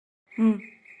My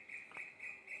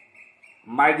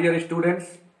dear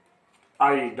students,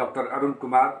 I, Dr. Arun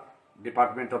Kumar,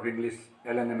 Department of English,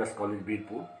 L.N.M.S.College,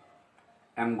 Birpur,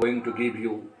 am going to give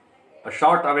you a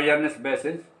short awareness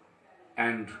message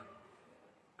and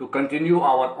to continue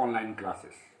our online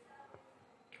classes.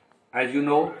 As you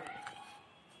know,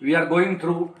 we are going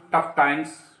through tough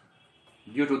times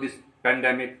due to this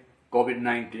pandemic,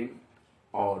 COVID-19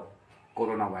 or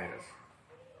coronavirus.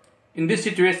 In this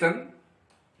situation,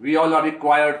 we all are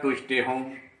required to stay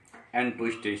home and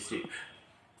to stay safe.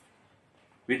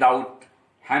 Without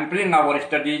hampering our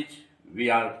studies, we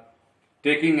are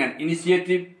taking an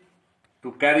initiative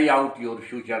to carry out your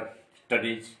future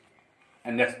studies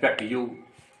and expect you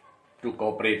to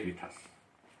cooperate with us.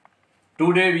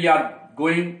 Today we are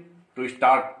going to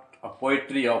start a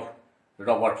poetry of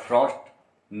Robert Frost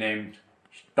named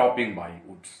Stopping by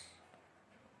Woods.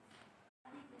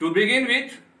 To begin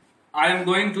with, I am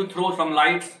going to throw some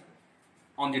lights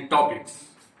on the topics.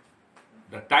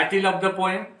 The title of the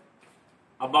poem,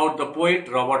 about the poet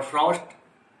Robert Frost,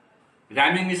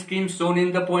 rhyming scheme shown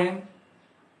in the poem,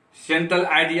 central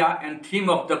idea and theme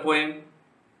of the poem,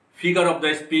 figure of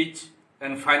the speech,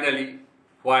 and finally,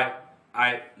 why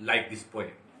I like this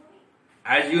poem.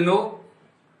 As you know,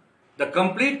 the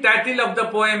complete title of the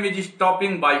poem is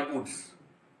Stopping by Woods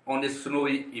on a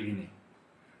snowy evening.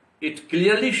 It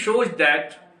clearly shows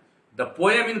that the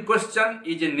poem in question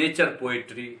is a nature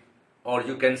poetry, or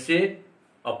you can say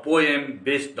a poem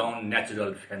based on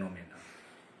natural phenomena.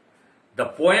 The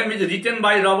poem is written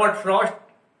by Robert Frost,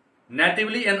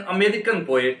 natively an American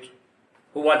poet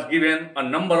who was given a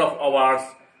number of awards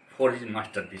for his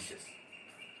masterpieces.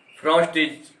 Frost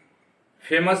is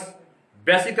famous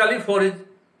basically for his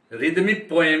rhythmic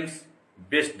poems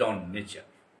based on nature.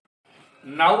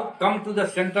 Now come to the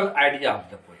central idea of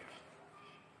the poem.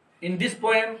 In this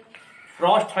poem,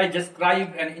 Frost has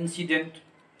described an incident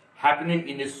happening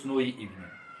in a snowy evening.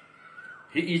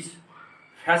 He is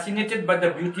fascinated by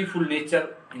the beautiful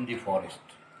nature in the forest.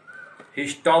 He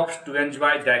stops to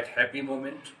enjoy that happy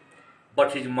moment,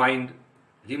 but his mind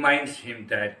reminds him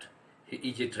that he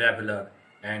is a traveler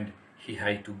and he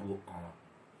has to go on.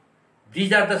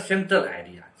 These are the central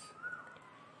ideas.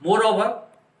 Moreover,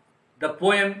 the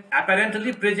poem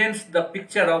apparently presents the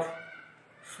picture of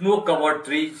snow-covered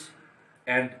trees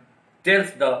and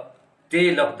tells the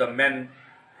tale of the men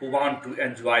who want to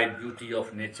enjoy beauty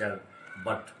of nature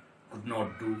but could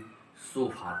not do so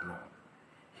for long.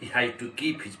 He had to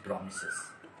keep his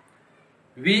promises.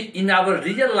 We in our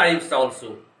real lives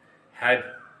also have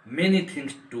many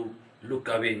things to look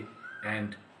away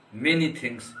and many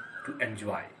things to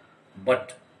enjoy,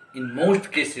 but in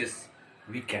most cases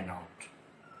we cannot,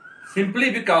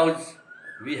 simply because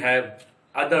we have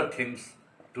other things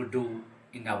to do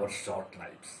in our short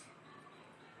lives.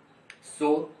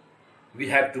 So we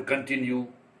have to continue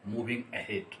moving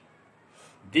ahead.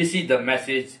 This is the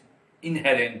message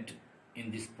inherent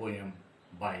in this poem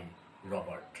by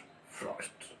Robert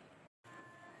Frost.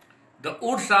 The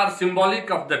woods are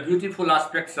symbolic of the beautiful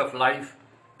aspects of life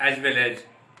as well as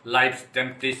life's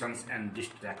temptations and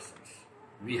distractions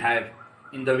we have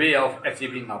in the way of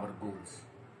achieving our goals.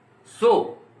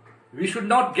 So, we should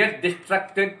not get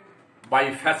distracted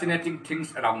by fascinating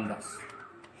things around us.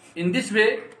 In this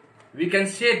way, we can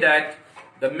say that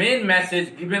the main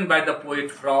message given by the poet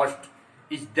Frost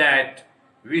is that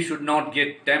we should not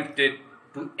get tempted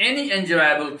to any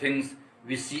enjoyable things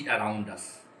we see around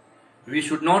us. We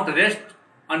should not rest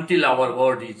until our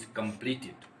word is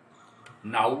completed.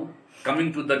 Now,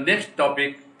 coming to the next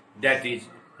topic, that is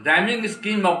rhyming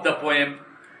scheme of the poem.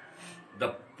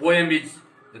 The poem is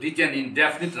written in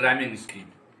definite rhyming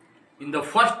scheme. In the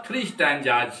first three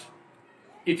stanzas,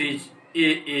 it is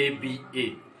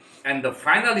A, and the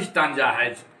final stanza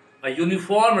has a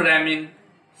uniform rhyming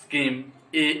scheme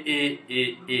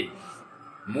A.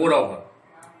 Moreover,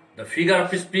 the figure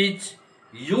of speech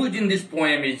used in this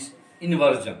poem is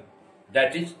inversion,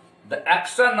 that is, the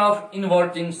action of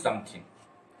inverting something.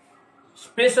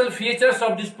 Special features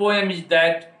of this poem is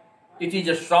that it is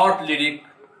a short lyric,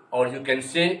 or you can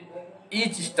say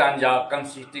each stanza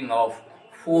consisting of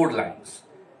 4 lines.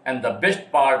 And the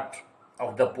best part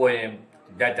of the poem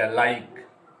that I like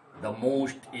the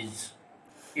most is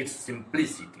its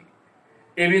simplicity.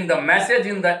 Even the message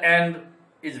in the end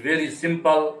is very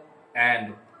simple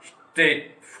and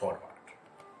straightforward.